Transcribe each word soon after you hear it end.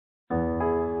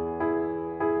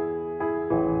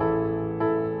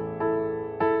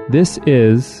This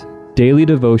is Daily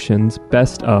Devotions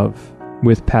Best Of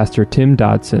with Pastor Tim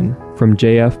Dodson from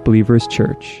JF Believers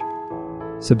Church.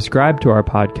 Subscribe to our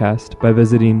podcast by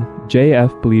visiting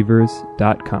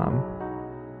jfbelievers.com.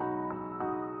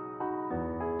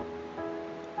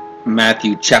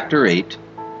 Matthew chapter 8,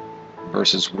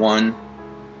 verses 1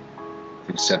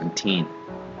 through 17.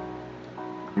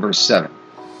 Verse 7.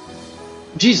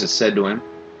 Jesus said to him,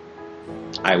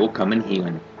 "I will come and heal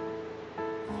him."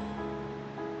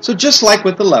 So just like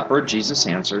with the leper, Jesus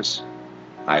answers,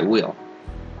 "I will."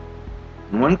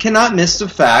 And one cannot miss the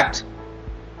fact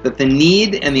that the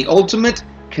need and the ultimate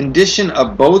condition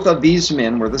of both of these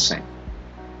men were the same.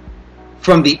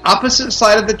 From the opposite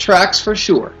side of the tracks for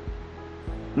sure,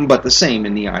 but the same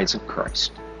in the eyes of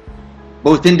Christ.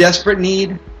 Both in desperate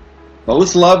need,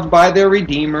 both loved by their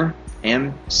Redeemer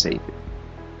and Savior.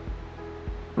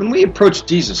 When we approach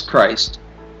Jesus Christ,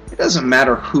 it doesn't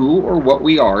matter who or what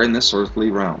we are in this earthly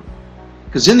realm.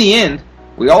 Because in the end,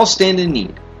 we all stand in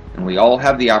need, and we all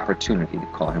have the opportunity to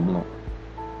call Him Lord.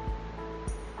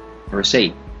 Verse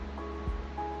 8.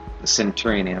 The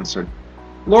centurion answered,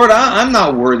 "Lord, I'm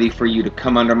not worthy for you to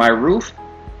come under my roof.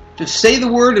 Just say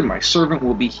the word and my servant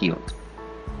will be healed."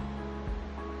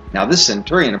 Now this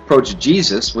centurion approached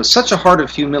Jesus with such a heart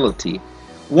of humility,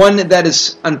 one that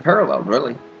is unparalleled,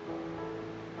 really.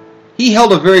 He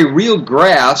held a very real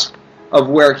grasp of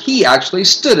where he actually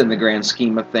stood in the grand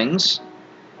scheme of things,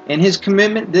 and his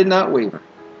commitment did not waver.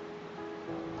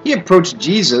 He approached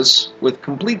Jesus with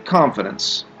complete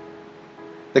confidence.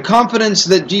 The confidence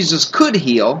that Jesus could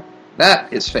heal, that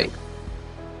is faith.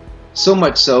 So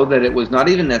much so that it was not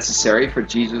even necessary for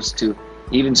Jesus to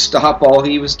even stop all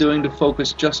he was doing to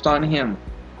focus just on him.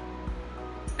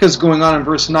 Because going on in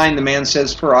verse 9, the man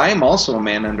says, "For I am also a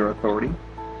man under authority,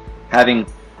 having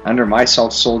under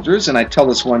myself soldiers, and I tell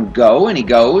this one, go, and he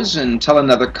goes, and tell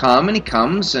another, come, and he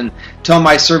comes, and tell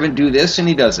my servant, do this, and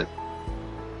he does it."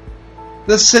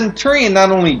 The centurion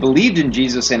not only believed in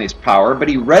Jesus and his power, but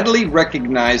he readily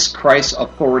recognized Christ's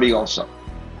authority also.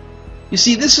 You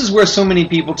see, this is where so many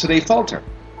people today falter.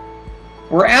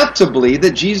 We're apt to believe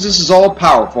that Jesus is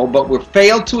all-powerful, but we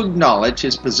fail to acknowledge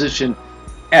his position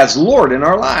as Lord in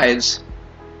our lives,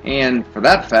 and for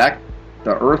that fact,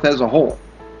 the earth as a whole.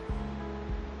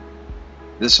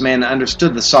 This man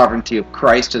understood the sovereignty of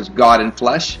Christ as God in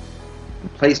flesh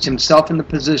and placed himself in the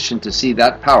position to see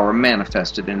that power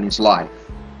manifested in his life.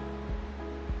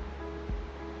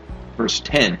 Verse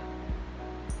 10.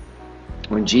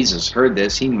 When Jesus heard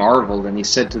this, he marveled, and he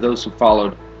said to those who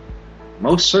followed,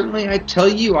 "Most certainly I tell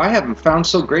you, I haven't found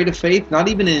so great a faith, not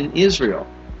even in Israel.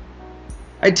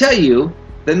 I tell you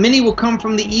that many will come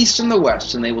from the east and the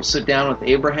west, and they will sit down with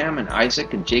Abraham and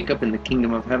Isaac and Jacob in the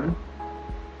kingdom of heaven.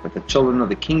 But the children of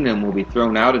the kingdom will be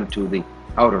thrown out into the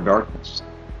outer darkness,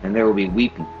 and there will be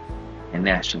weeping and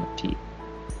gnashing of teeth."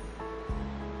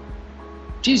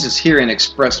 Jesus herein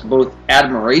expressed both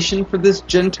admiration for this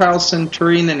Gentile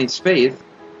centurion and his faith,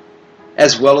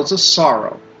 as well as a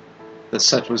sorrow that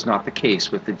such was not the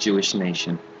case with the Jewish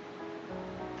nation.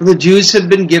 For the Jews had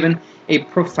been given a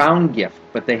profound gift,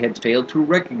 but they had failed to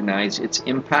recognize its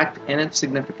impact and its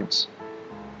significance.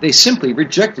 They simply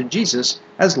rejected Jesus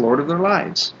as Lord of their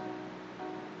lives.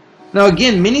 Now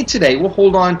again, many today will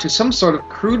hold on to some sort of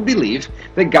crude belief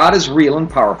that God is real and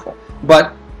powerful,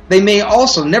 but they may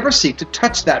also never seek to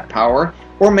touch that power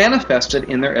or manifest it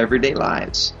in their everyday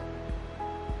lives.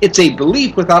 It's a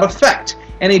belief without effect,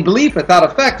 and a belief without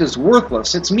effect is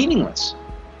worthless, it's meaningless.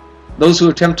 Those who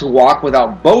attempt to walk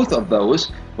without both of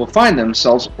those will find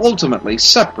themselves ultimately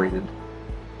separated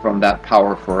from that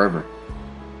power forever.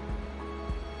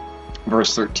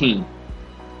 Verse 13.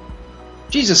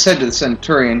 Jesus said to the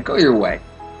centurion, "Go your way.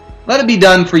 Let it be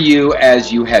done for you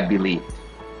as you had believed."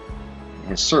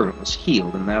 And his servant was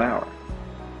healed in that hour.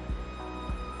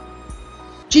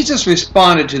 Jesus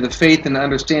responded to the faith and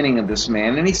understanding of this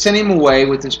man, and he sent him away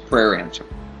with his prayer answered.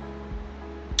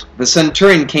 The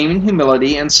centurion came in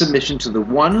humility and submission to the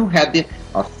one who had the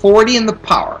authority and the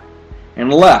power,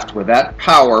 and left with that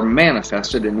power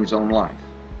manifested in his own life.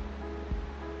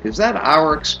 Is that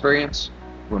our experience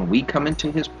when we come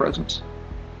into his presence?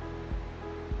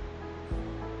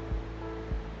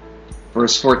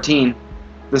 Verse 14,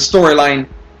 the storyline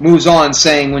moves on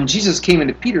saying, when Jesus came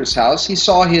into Peter's house, he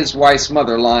saw his wife's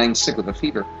mother lying sick with a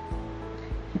fever.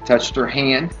 He touched her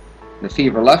hand, and the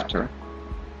fever left her,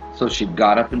 so she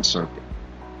got up and served him.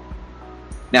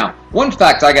 Now, one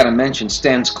fact I got to mention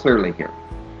stands clearly here,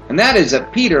 and that is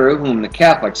that Peter, whom the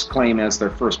Catholics claim as their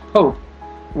first pope,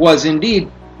 was indeed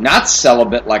not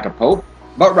celibate like a pope,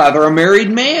 but rather a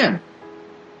married man.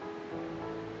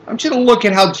 I want you to look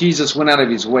at how Jesus went out of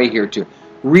his way here to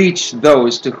reach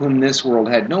those to whom this world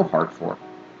had no heart for.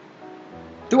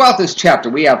 Throughout this chapter,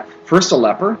 we have first a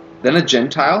leper, then a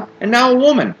Gentile, and now a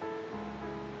woman.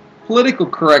 Political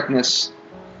correctness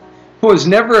was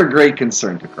never a great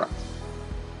concern to Christ.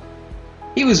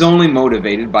 He was only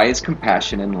motivated by his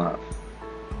compassion and love.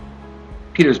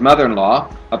 Peter's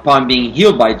mother-in-law, upon being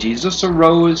healed by Jesus,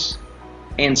 arose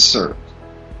and served.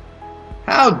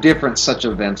 How different such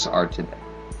events are today.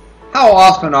 How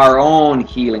often our own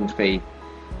healing faith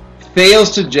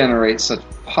fails to generate such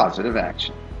positive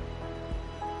action.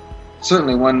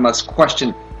 Certainly one must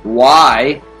question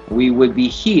why we would be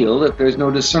healed if there's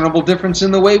no discernible difference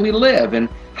in the way we live and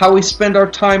how we spend our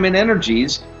time and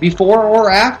energies before or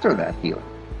after that healing.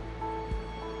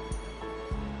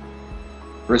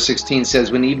 Verse 16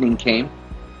 says, when evening came,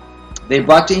 they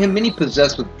brought to him many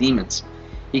possessed with demons.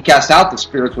 He cast out the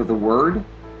spirits with a word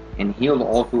and healed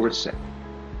all who were sick.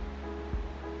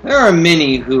 There are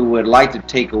many who would like to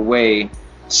take away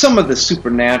some of the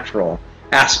supernatural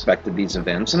aspect of these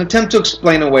events and attempt to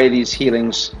explain away these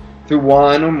healings through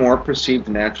one or more perceived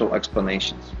natural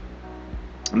explanations.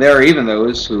 And there are even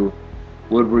those who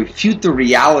would refute the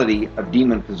reality of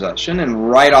demon possession and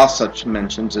write off such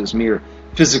mentions as mere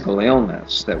physical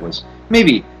illness that was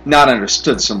maybe not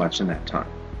understood so much in that time.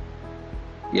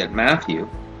 Yet Matthew,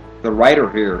 the writer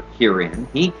herein,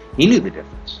 he knew the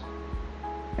difference.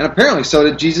 And apparently so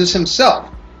did Jesus himself.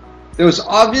 There was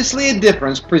obviously a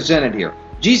difference presented here.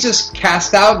 Jesus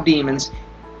cast out demons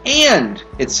and,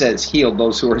 it says, healed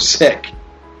those who were sick.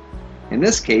 In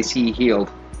this case, he healed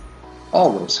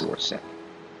all those who were sick.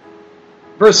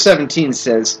 Verse 17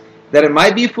 says, that it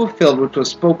might be fulfilled which was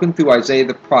spoken through Isaiah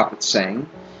the prophet, saying,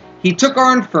 he took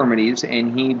our infirmities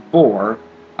and he bore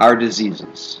our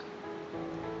diseases.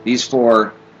 These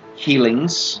 4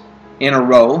 healings in a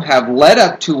row have led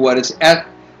up to what is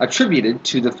attributed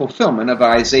to the fulfillment of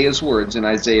Isaiah's words in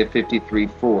Isaiah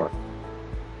 53:4.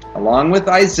 Along with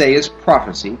Isaiah's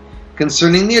prophecy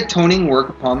concerning the atoning work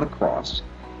upon the cross,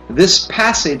 this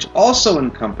passage also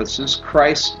encompasses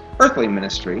Christ's earthly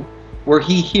ministry, where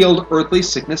he healed earthly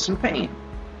sickness and pain.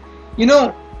 You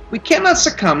know, we cannot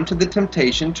succumb to the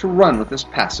temptation to run with this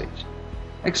passage,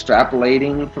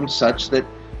 extrapolating from such that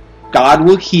God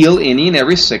will heal any and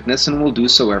every sickness and will do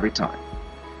so every time.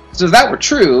 So if that were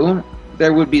true,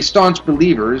 there would be staunch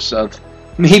believers of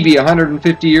maybe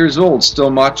 150 years old still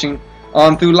marching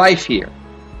on through life here.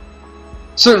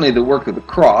 Certainly the work of the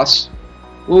cross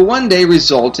will one day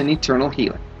result in eternal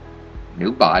healing,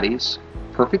 new bodies,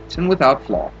 perfect and without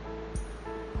flaw.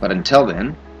 But until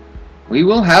then, we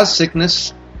will have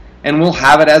sickness, and will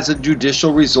have it as a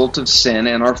judicial result of sin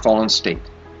and our fallen state.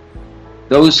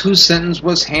 Those whose sentence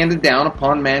was handed down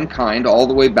upon mankind all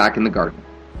the way back in the garden.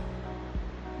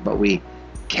 But we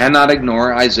cannot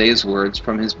ignore Isaiah's words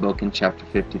from his book in chapter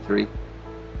 53.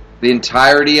 The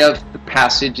entirety of the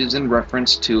passage is in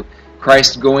reference to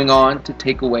Christ going on to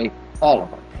take away all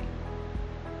of our pain,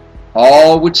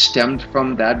 all which stemmed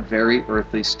from that very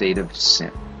earthly state of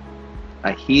sin.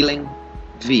 A healing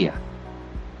via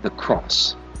the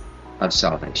cross of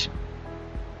salvation.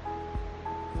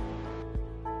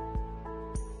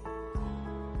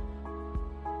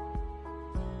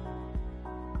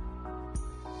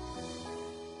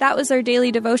 That was our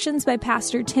daily devotions by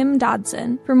Pastor Tim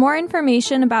Dodson. For more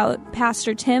information about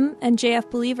Pastor Tim and JF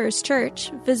Believers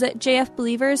Church, visit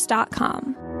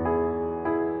jfbelievers.com.